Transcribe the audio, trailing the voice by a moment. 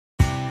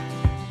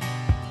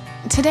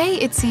Today,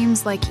 it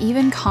seems like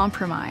even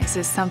compromise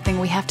is something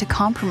we have to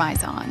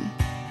compromise on.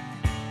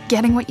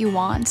 Getting what you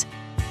want,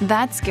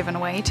 that's given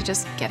away to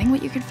just getting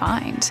what you can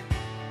find.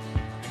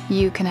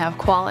 You can have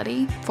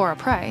quality for a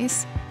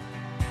price.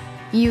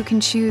 You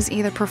can choose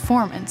either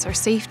performance or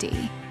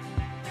safety.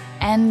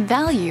 And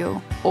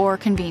value or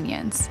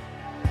convenience.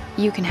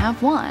 You can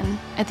have one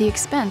at the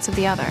expense of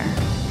the other.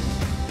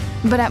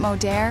 But at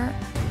Modere,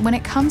 when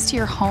it comes to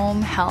your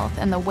home, health,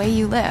 and the way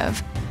you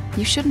live,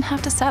 you shouldn't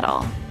have to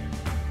settle.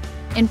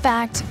 In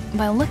fact,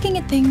 by looking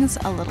at things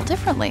a little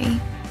differently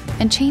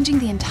and changing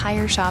the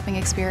entire shopping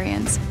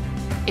experience,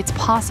 it's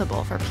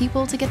possible for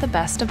people to get the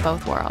best of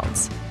both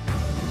worlds.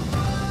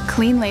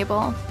 Clean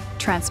label,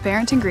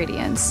 transparent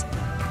ingredients,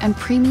 and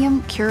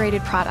premium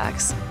curated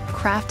products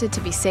crafted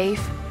to be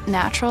safe,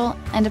 natural,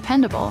 and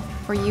dependable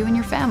for you and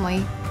your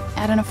family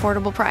at an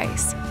affordable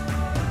price.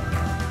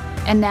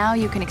 And now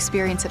you can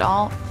experience it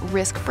all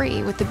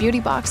risk-free with the Beauty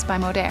Box by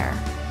Modere.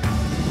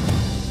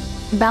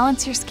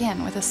 Balance your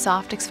skin with a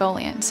soft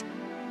exfoliant,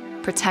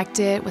 protect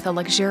it with a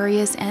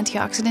luxurious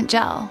antioxidant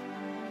gel,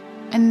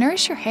 and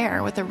nourish your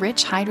hair with a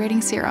rich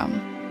hydrating serum.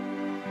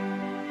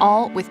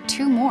 All with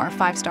 2 more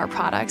 5-star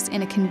products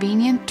in a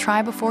convenient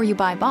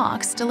try-before-you-buy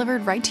box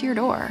delivered right to your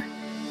door.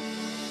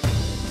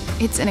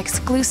 It's an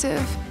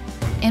exclusive,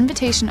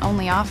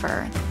 invitation-only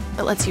offer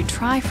that lets you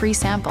try free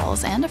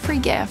samples and a free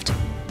gift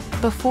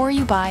before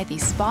you buy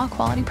these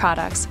spa-quality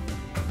products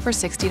for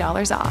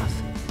 $60 off.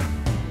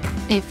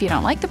 If you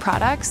don't like the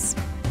products,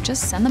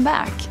 just send them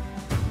back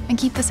and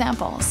keep the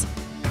samples.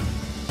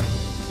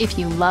 If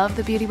you love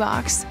the Beauty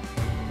Box,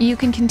 you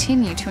can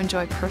continue to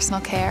enjoy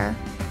personal care,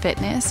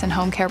 fitness, and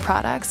home care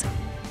products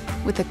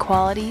with the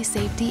quality,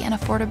 safety, and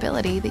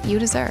affordability that you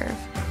deserve.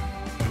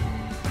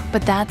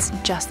 But that's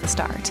just the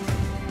start.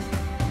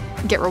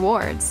 Get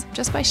rewards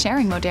just by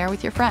sharing Modere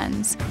with your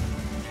friends.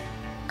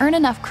 Earn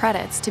enough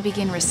credits to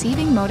begin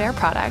receiving Modere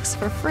products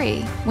for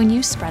free when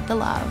you spread the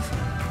love.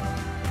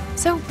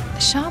 So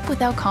shop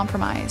without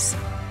compromise.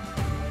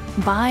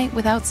 Buy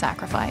without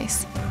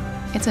sacrifice.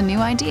 It's a new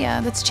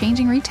idea that's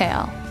changing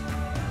retail.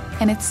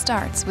 And it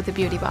starts with the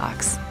Beauty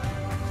Box.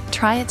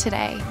 Try it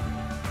today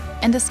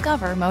and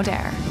discover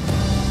Modere.